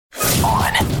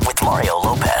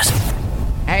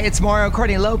it's Mario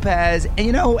Courtney Lopez. And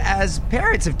you know, as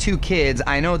parents of 2 kids,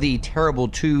 I know the terrible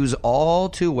twos all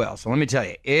too well. So let me tell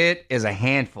you, it is a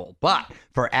handful. But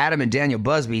for Adam and Daniel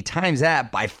Busby, times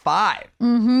that by 5.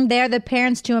 They're the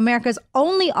parents to America's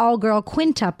only all-girl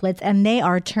quintuplets, and they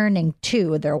are turning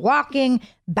 2. They're walking,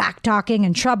 back-talking,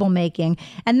 and troublemaking.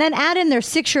 And then add in their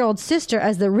 6-year-old sister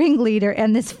as the ringleader,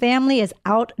 and this family is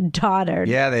out-daughtered.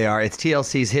 Yeah, they are. It's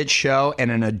TLC's hit show,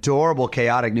 and an adorable,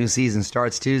 chaotic new season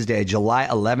starts Tuesday, July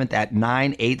 11th at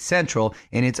 9/8 Central,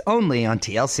 and it's only on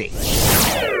TLC.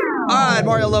 All right,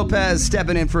 Mario Lopez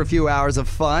stepping in for a few hours of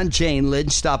fun. Jane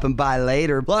Lynch stopping by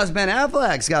later. Plus, Ben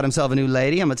Affleck's got himself a new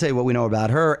lady. I'm going to tell you what we know about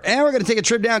her. And we're going to take a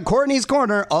trip down Courtney's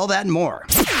Corner. All that and more.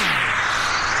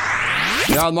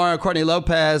 Y'all, Mario Courtney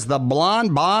Lopez, the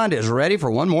Blonde Bond is ready for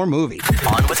one more movie.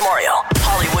 On with Mario,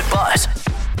 Hollywood Buzz.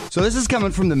 So this is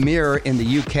coming from the Mirror in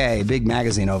the UK, big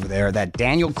magazine over there, that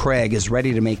Daniel Craig is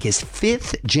ready to make his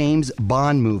 5th James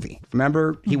Bond movie.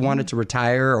 Remember, he wanted to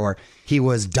retire, or he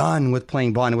was done with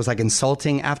playing Bond. It was like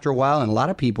insulting after a while, and a lot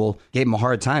of people gave him a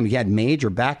hard time. He had major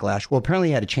backlash. Well, apparently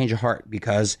he had a change of heart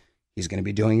because he's going to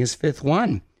be doing his 5th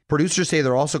one. Producers say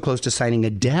they're also close to signing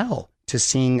Adele to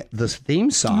sing the theme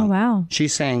song. Oh, wow. She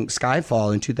sang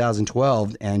Skyfall in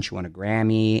 2012, and she won a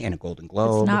Grammy and a Golden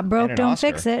Globe. It's not broke, don't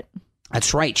fix it.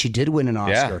 That's right. She did win an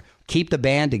Oscar. Yeah. Keep the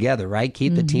band together, right?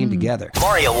 Keep the team together.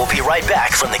 Mario will be right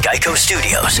back from the Geico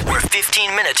Studios, where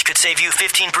 15 minutes could save you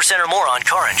 15% or more on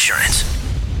car insurance.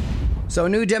 So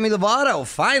new Demi Lovato,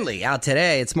 finally out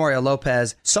today. It's Mario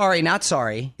Lopez. Sorry, Not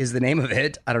Sorry is the name of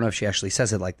it. I don't know if she actually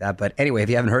says it like that. But anyway, if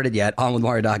you haven't heard it yet,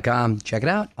 onwithmario.com. Check it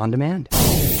out on demand.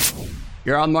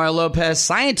 You're on Mario Lopez.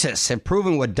 Scientists have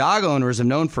proven what dog owners have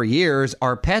known for years.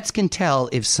 Our pets can tell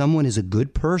if someone is a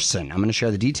good person. I'm going to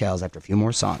share the details after a few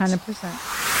more songs.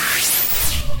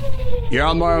 100%. You're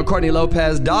on Mario Courtney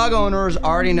Lopez. Dog owners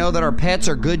already know that our pets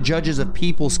are good judges of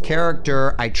people's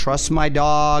character. I trust my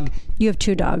dog. You have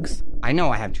 2 dogs. I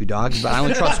know I have 2 dogs, but I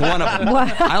only trust one of them.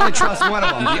 I only trust one of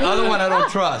them. The other one I don't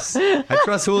trust. I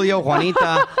trust Julio,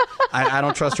 Juanita. I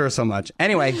don't trust her so much.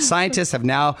 Anyway, scientists have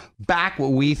now backed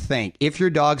what we think. If your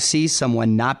dog sees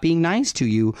someone not being nice to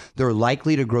you, they're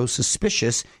likely to grow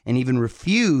suspicious and even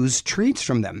refuse treats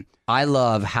from them. I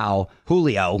love how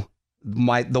Julio,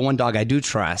 the one dog I do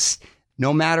trust,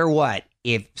 no matter what,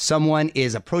 if someone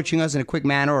is approaching us in a quick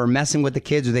manner or messing with the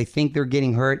kids or they think they're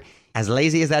getting hurt, as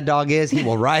lazy as that dog is, he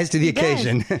will rise to the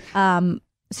occasion.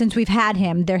 Since we've had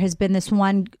him, there has been this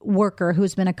one worker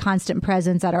who's been a constant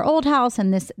presence at our old house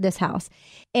and this house.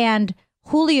 And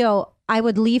Julio, I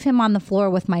would leave him on the floor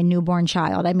with my newborn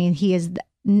child. I mean, he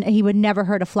would never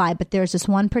hurt a fly. But there's this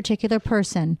one particular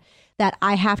person that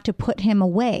I have to put him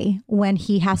away when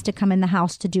he has to come in the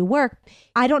house to do work.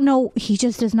 I don't know. He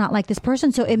just does not like this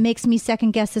person. So it makes me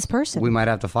second guess this person. We might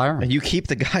have to fire him. And you keep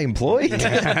the guy employed? We might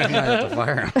have to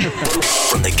fire him.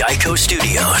 From the Geico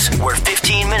Studios, where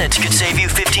 15 minutes could save you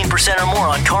 15% or more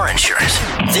on car insurance.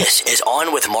 This is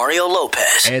On with Mario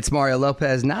Lopez. Hey, it's Mario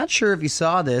Lopez. Not sure if you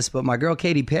saw this, but my girl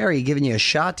Katy Perry giving you a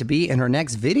shot to be in her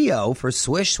next video for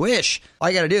Swish Swish. All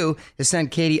you got to do is send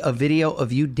Katy a video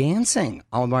of you dancing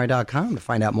on Mario.com to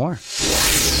find out more.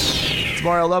 It's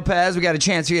Mario Lopez. We got a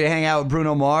chance for you to hang out with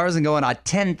Bruno Mars and go on a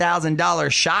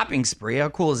 $10,000 shopping spree. How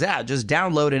cool is that? Just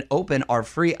download and open our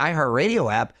free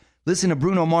iHeartRadio app. Listen to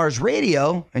Bruno Mars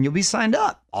Radio, and you'll be signed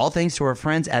up. All thanks to our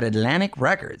friends at Atlantic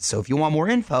Records. So if you want more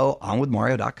info,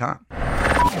 onwithmario.com.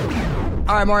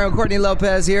 All right, Mario Courtney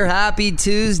Lopez here. Happy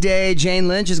Tuesday. Jane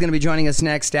Lynch is going to be joining us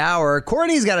next hour.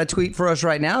 Courtney's got a tweet for us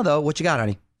right now, though. What you got,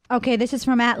 honey? Okay, this is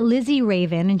from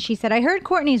 @LizzieRaven, and she said, I heard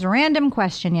Courtney's random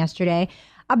question yesterday.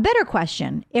 A better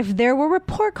question. If there were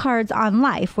report cards on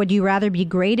life, would you rather be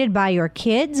graded by your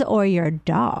kids or your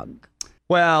dog?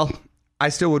 Well, I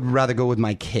still would rather go with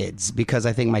my kids because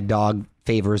I think my dog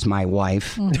favors my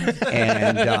wife.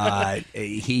 And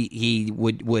he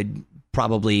would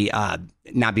probably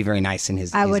not be very nice in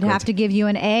his I would grades. have to give you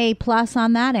an A+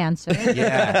 on that answer.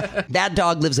 Yeah. That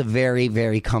dog lives a very,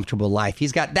 very comfortable life.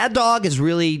 That dog is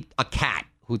really a cat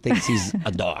who thinks he's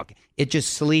a dog. It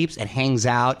just sleeps, it hangs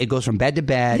out, it goes from bed to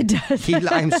bed. It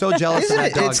does. I'm so jealous of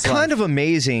that dog's It's kind of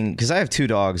amazing because I have 2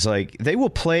 dogs. Like, they will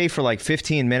play for like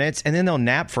 15 minutes and then they'll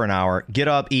nap for an hour, get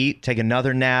up, eat, take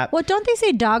another nap. Well, don't they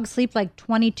say dogs sleep like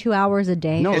 22 hours a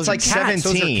day? No, it's like cats.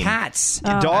 17. Those are cats.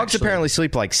 Dogs apparently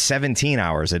sleep like 17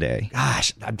 hours a day.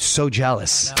 Gosh, I'm so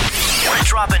jealous. Want to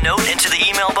drop a note into the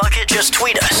email bucket? Just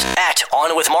tweet us at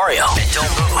On With Mario. And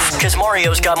don't move, because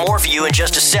Mario's got more for you in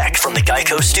just a sec from the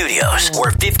Geico Studios,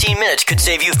 where 15 minutes could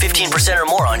save you 15% or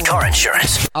more on car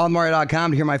insurance. On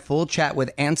Mario.com to hear my full chat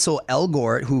with Ansel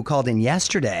Elgort, who called in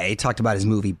yesterday, talked about his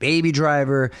movie Baby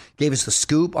Driver, gave us the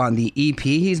scoop on the EP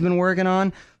he's been working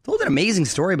on. told an amazing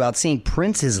story about seeing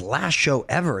Prince's last show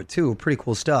ever, too. Pretty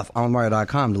cool stuff.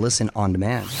 OnWithMario.com to listen on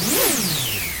demand.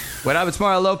 What up, it's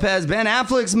Mario Lopez. Ben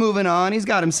Affleck's moving on. He's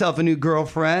got himself a new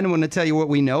girlfriend. I want to tell you what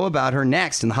we know about her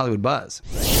next in the Hollywood Buzz.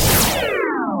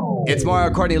 It's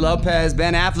Mario Courtney Lopez.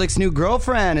 Ben Affleck's new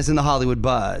girlfriend is in the Hollywood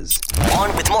Buzz.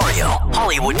 On with Mario,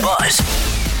 Hollywood Buzz.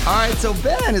 All right, so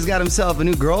Ben has got himself a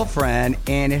new girlfriend,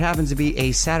 and it happens to be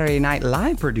a Saturday Night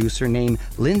Live producer named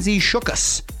Lindsay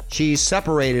Shookus. She's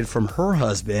separated from her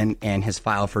husband and has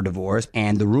filed for divorce,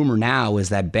 and the rumor now is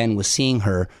that Ben was seeing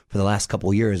her for the last couple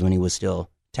of years when he was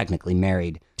still technically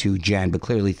married to Jen, but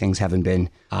clearly things haven't been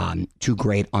too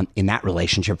great in that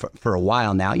relationship for a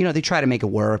while now. You know, they try to make it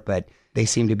work, but they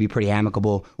seem to be pretty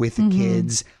amicable with the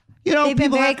kids. You know, they've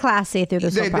been very classy through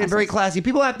this whole process. They've been very classy.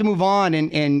 People have to move on,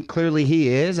 and clearly he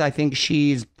is. I think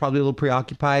she's probably a little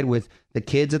preoccupied with the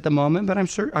kids at the moment, but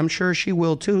I'm sure she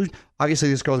will too. Obviously,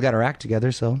 this girl's got her act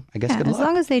together, so I guess good luck. As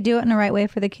long as they do it in the right way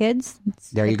for the kids.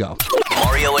 There you go.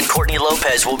 Mario and Courtney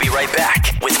Lopez will be right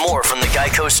back with more from the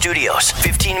Geico Studios.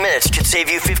 15 minutes could save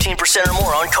you 15% or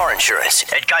more on car insurance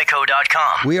at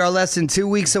geico.com. We are less than 2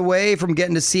 weeks away from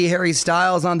getting to see Harry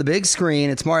Styles on the big screen.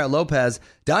 It's Mario Lopez.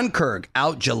 Dunkirk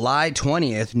out July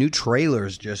 20th. New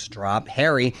trailers just dropped.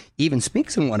 Harry even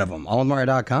speaks in one of them.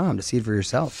 OnWithMario.com to see it for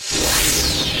yourself.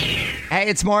 Hey,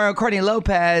 it's Mario Courtney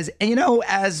Lopez. And you know,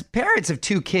 as parents of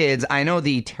two kids, I know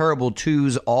the terrible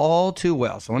twos all too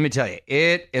well. So let me tell you,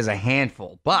 it is a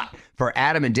handful. But for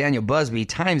Adam and Daniel Busby,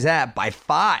 times that by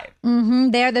 5.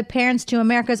 They are the parents to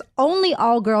America's only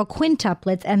all-girl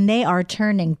quintuplets, and they are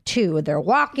turning 2. They're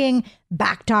walking,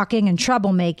 back-talking, and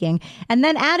troublemaking. And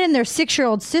then add in their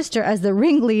 6-year-old sister as the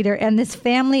ringleader, and this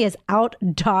family is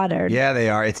out-daughtered. Yeah, they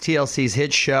are. It's TLC's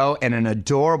hit show, and an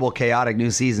adorable, chaotic new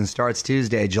season starts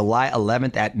Tuesday, July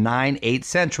 11th at 9/8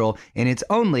 Central, and it's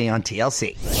only on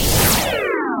TLC.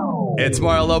 It's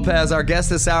Mario Lopez. Our guest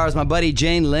this hour is my buddy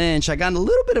Jane Lynch. I got a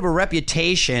little bit of a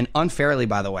reputation, unfairly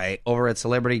by the way, over at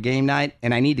Celebrity Game Night,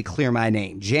 and I need to clear my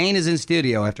name. Jane is in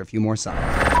studio after a few more songs.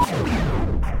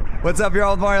 What's up,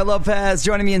 y'all? Mario Lopez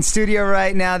joining me in studio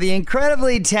right now. The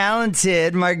incredibly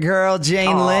talented, my girl,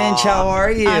 Jane Lynch. How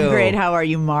are you? I'm great. How are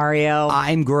you, Mario?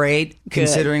 I'm great,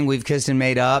 considering we've kissed and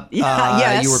made up.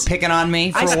 Yes. You were picking on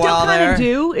me for a while there. I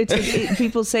still kind of do.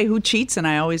 People say who cheats, and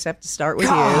I always have to start with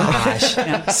Gosh, you.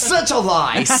 Yeah. Such a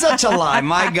lie. Such a lie.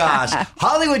 My gosh.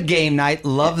 Hollywood Game Night.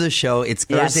 Love the show. It's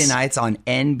Thursday nights on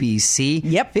NBC.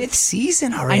 Yep. 5th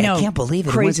season already. I know. I can't believe it.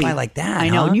 Crazy. It went by like that. I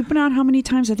know. Huh? And you've been on how many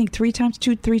times? I think 3 times,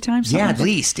 3 times. Yeah, at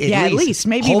least. At least.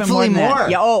 Maybe Hopefully even more. more. Than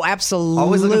that. Yeah. Oh, absolutely.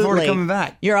 Always looking forward to coming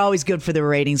back. You're always good for the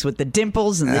ratings with the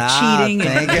dimples and the cheating.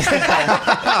 Thank you.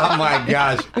 Oh my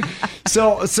gosh.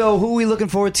 So who are we looking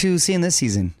forward to seeing this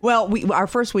season? Well, our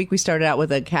first week we started out with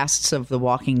the casts of The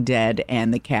Walking Dead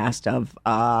and the cast of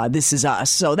This Is Us.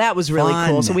 So that was really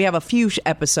cool. So we have a few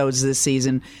episodes this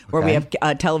season where we have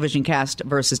television cast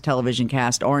versus television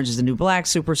cast. Orange is the New Black,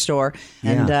 Superstore.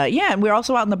 And and we're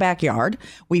also out in the backyard.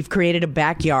 We've created a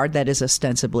backyard that is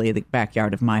ostensibly the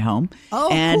backyard of my home.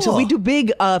 Oh, and cool. so we do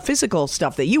big physical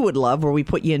stuff that you would love, where we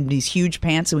put you in these huge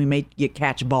pants and we make you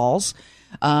catch balls.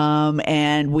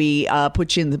 And we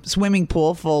put you in the swimming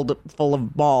pool full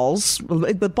of balls.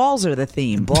 The balls are the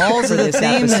theme. Balls are the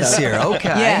theme this year. Okay.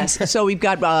 Yes. So we've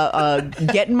got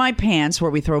Get in My Pants, where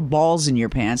we throw balls in your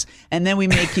pants, and then we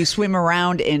make you swim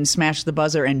around and smash the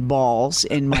buzzer and balls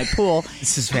in my pool.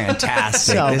 This is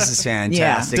fantastic. This is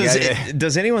fantastic.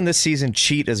 Does anyone this season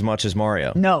cheat as much as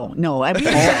Mario? No. I mean,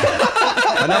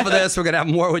 Enough of this. We're going to have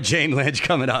more with Jane Lynch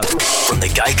coming up. From the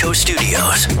Geico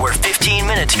Studios, where 15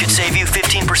 minutes could save you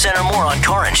 15% or more on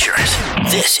car insurance.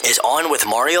 This is On with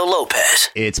Mario Lopez.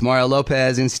 It's Mario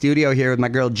Lopez in studio here with my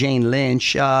girl Jane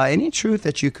Lynch. Any truth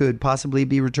that you could possibly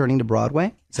be returning to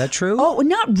Broadway? Is that true? Oh,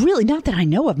 not really. Not that I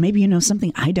know of. Maybe you know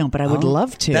something I don't, but I would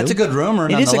love to. That's a good rumor,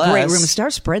 It is a great nonetheless. rumor.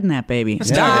 Start spreading that, baby. Yeah,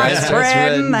 Start that's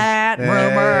spreading written. that rumor.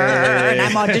 And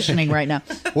I'm auditioning right now.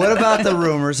 What about the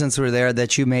rumor, since we're there,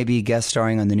 that you may be guest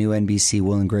starring on the new NBC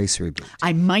Will and Grace reboot?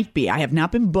 I might be. I have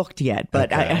not been booked yet,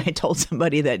 but Okay. I told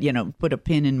somebody that, put a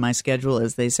pin in my schedule,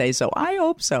 as they say, so I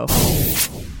hope so.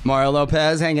 Mario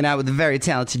Lopez hanging out with the very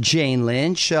talented Jane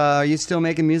Lynch. Are you still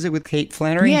making music with Kate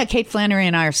Flannery? Yeah, Kate Flannery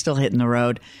and I are still hitting the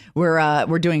road.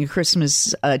 We're doing a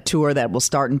Christmas tour that will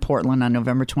start in Portland on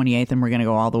November 28th, and we're going to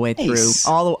go all the way through, Nice.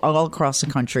 all across the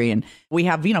country. And we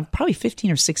have, probably 15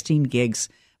 or 16 gigs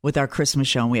with our Christmas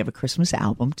show. And we have a Christmas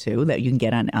album, too, that you can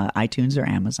get on iTunes or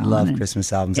Amazon. Love And-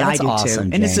 Christmas albums. Yeah, That's I do, awesome,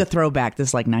 too. And it's Jane. a throwback,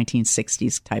 this like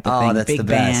 1960s type of Oh, thing. that's Big the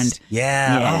best. band.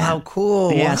 Yeah. Oh, how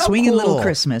cool. Yeah, How swinging cool. Little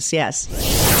Christmas, yes.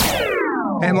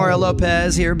 Hey, Mario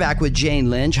Lopez here, back with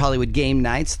Jane Lynch, Hollywood Game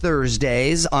Nights,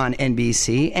 Thursdays on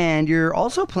NBC. And you're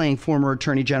also playing former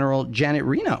Attorney General Janet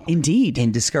Reno. Indeed.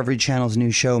 In Discovery Channel's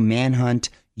new show, Manhunt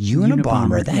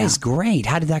Unabomber. That is great.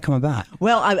 How did that come about?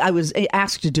 Well, I was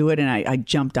asked to do it, and I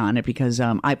jumped on it because,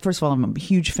 first of all, I'm a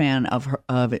huge fan of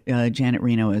Janet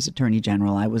Reno as Attorney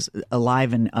General. I was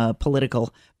alive and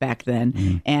political back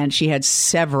then, and she had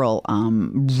several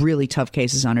really tough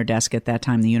cases on her desk at that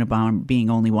time, the Unabomber being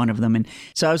only one of them. And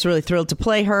so I was really thrilled to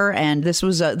play her, and this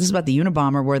is about the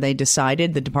Unabomber, where they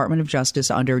decided, the Department of Justice,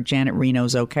 under Janet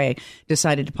Reno's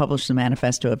decided to publish the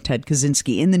manifesto of Ted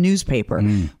Kaczynski in the newspaper,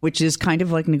 which is kind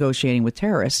of like negotiating with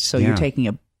terrorists. So you're taking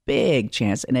a big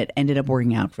chance, and it ended up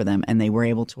working out for them, and they were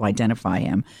able to identify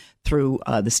him through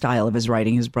the style of his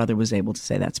writing. His brother was able to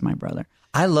say, "That's my brother."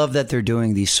 I love that they're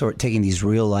doing taking these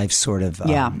real life sort of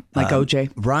like OJ,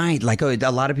 right? Like a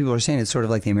lot of people are saying it's sort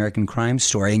of like the American Crime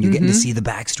Story, and you're getting to see the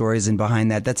backstories and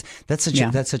behind that. That's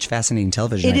such fascinating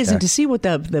television. It is, and to see what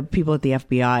the people at the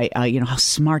FBI, how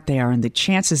smart they are, and the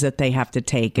chances that they have to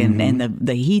take, and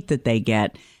the heat that they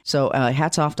get. So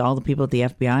hats off to all the people at the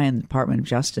FBI and the Department of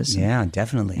Justice. Yeah,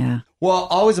 definitely. Yeah. Well,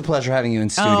 always a pleasure having you in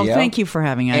studio. Oh, thank you for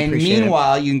having me. I appreciate it. And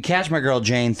meanwhile, you can catch my girl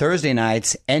Jane Thursday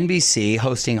nights, NBC,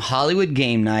 hosting Hollywood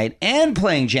Game Night and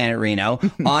playing Janet Reno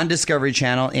on Discovery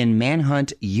Channel in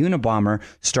Manhunt Unabomber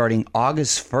starting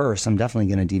August 1st. I'm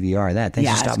definitely going to DVR that. Thanks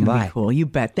for stopping by. Be cool. You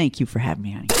bet. Thank you for having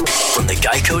me, honey. From the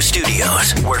Geico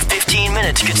Studios, where 15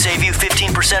 minutes could save you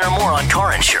 15% or more on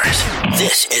car insurance.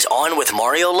 This is On with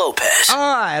Mario Lopez. All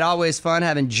right, always fun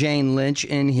having Jane Lynch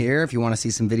in here. If you want to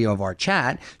see some video of our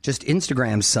chat, just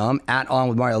Instagram some at On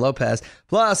with Mario Lopez.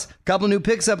 Plus, a couple new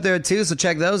pics up there too, so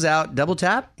check those out. Double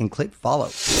tap and click follow.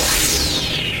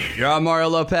 You're on Mario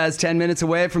Lopez, 10 minutes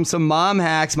away from some mom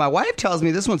hacks. My wife tells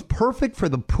me this one's perfect for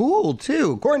the pool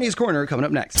too. Courtney's Corner coming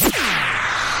up next.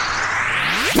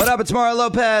 What up? It's Mario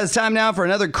Lopez. Time now for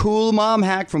another cool mom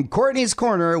hack from Courtney's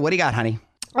Corner. What do you got, honey?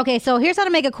 Okay, so here's how to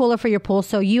make it cooler for your pool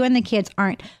so you and the kids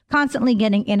aren't constantly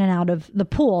getting in and out of the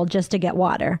pool just to get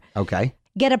water. Okay.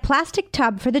 Get a plastic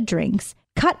tub for the drinks.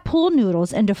 Cut pool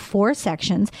noodles into 4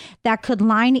 sections that could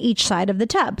line each side of the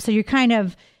tub. So you're kind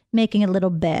of making a little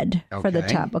bed for the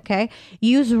tub, okay?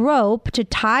 Use rope to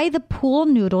tie the pool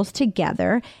noodles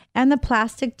together, and the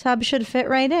plastic tub should fit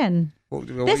right in.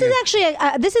 This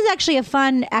is actually a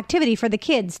fun activity for the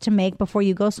kids to make before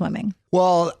you go swimming.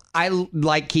 Well, I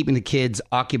like keeping the kids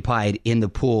occupied in the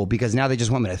pool because now they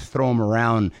just want me to throw them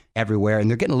around everywhere, and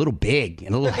they're getting a little big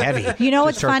and a little heavy. You know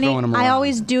what's funny? I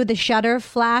always do the shutter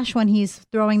flash when he's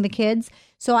throwing the kids,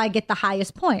 so I get the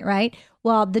highest point, right?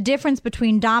 Well, the difference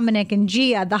between Dominic and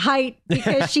Gia, the height,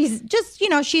 because she's just,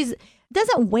 she's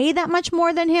doesn't weigh that much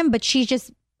more than him, but she's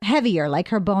just heavier, like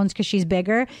her bones, because she's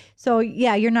bigger. So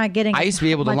yeah, you're not getting. I used to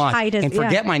be able to launch and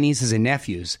forget my nieces and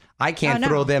nephews. I can't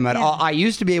throw them at all. I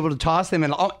used to be able to toss them,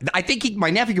 and I think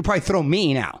my nephew could probably throw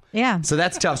me now. Yeah. So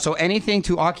that's tough. So anything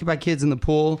to occupy kids in the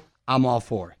pool, I'm all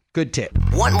for. Good tip.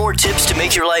 Want more tips to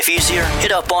make your life easier?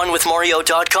 Hit up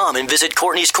onwithmario.com and visit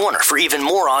Courtney's Corner for even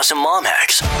more awesome mom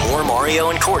hacks. More Mario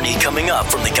and Courtney coming up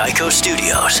from the Geico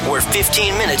Studios, where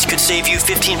 15 minutes could save you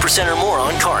 15% or more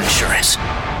on car insurance.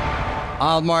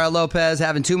 I'm Mario Lopez,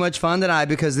 having too much fun tonight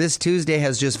because this Tuesday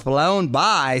has just flown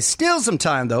by. Still some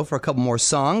time, though, for a couple more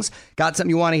songs. Got something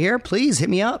you want to hear? Please hit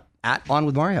me up at On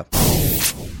With Mario.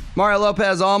 Mario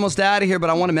Lopez almost out of here, but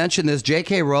I want to mention this.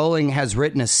 J.K. Rowling has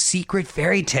written a secret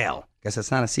fairy tale. Guess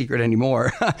that's not a secret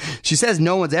anymore. She says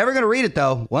no one's ever going to read it,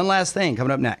 though. One last thing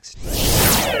coming up next.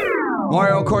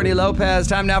 Mario and Courtney Lopez,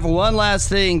 time now for one last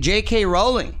thing. J.K.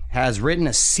 Rowling has written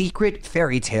a secret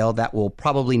fairy tale that will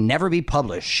probably never be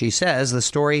published. She says the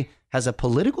story has a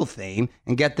political theme,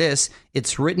 and get this,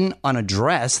 it's written on a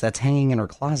dress that's hanging in her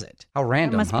closet. How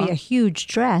random, That must be a huge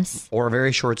dress. Or a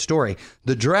very short story.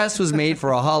 The dress was made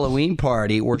for a Halloween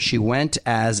party where she went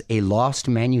as a lost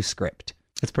manuscript.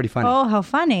 It's pretty funny. Oh, how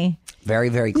funny. Very,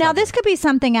 very clever. Now, this could be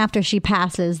something after she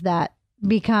passes that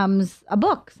becomes a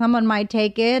book. Someone might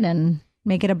take it and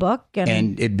make it a book.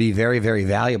 And it'd be very, very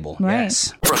valuable. Right.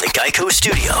 Yes. From the Geico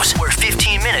Studios, where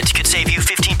 15 minutes could save you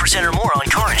 15% or more on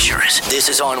car insurance. This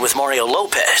is On with Mario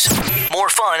Lopez. More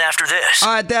fun after this.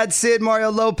 All right, that's it. Mario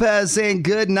Lopez saying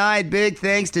good night. Big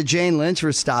thanks to Jane Lynch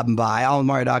for stopping by.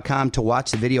 AllMario.com to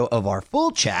watch the video of our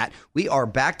full chat. We are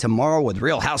back tomorrow with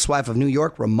Real Housewife of New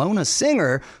York, Ramona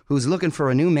Singer, who's looking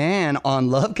for a new man on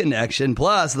Love Connection,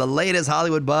 plus the latest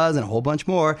Hollywood buzz and a whole bunch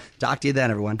more. Talk to you then,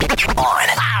 everyone.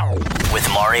 On with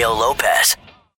Mario Lopez.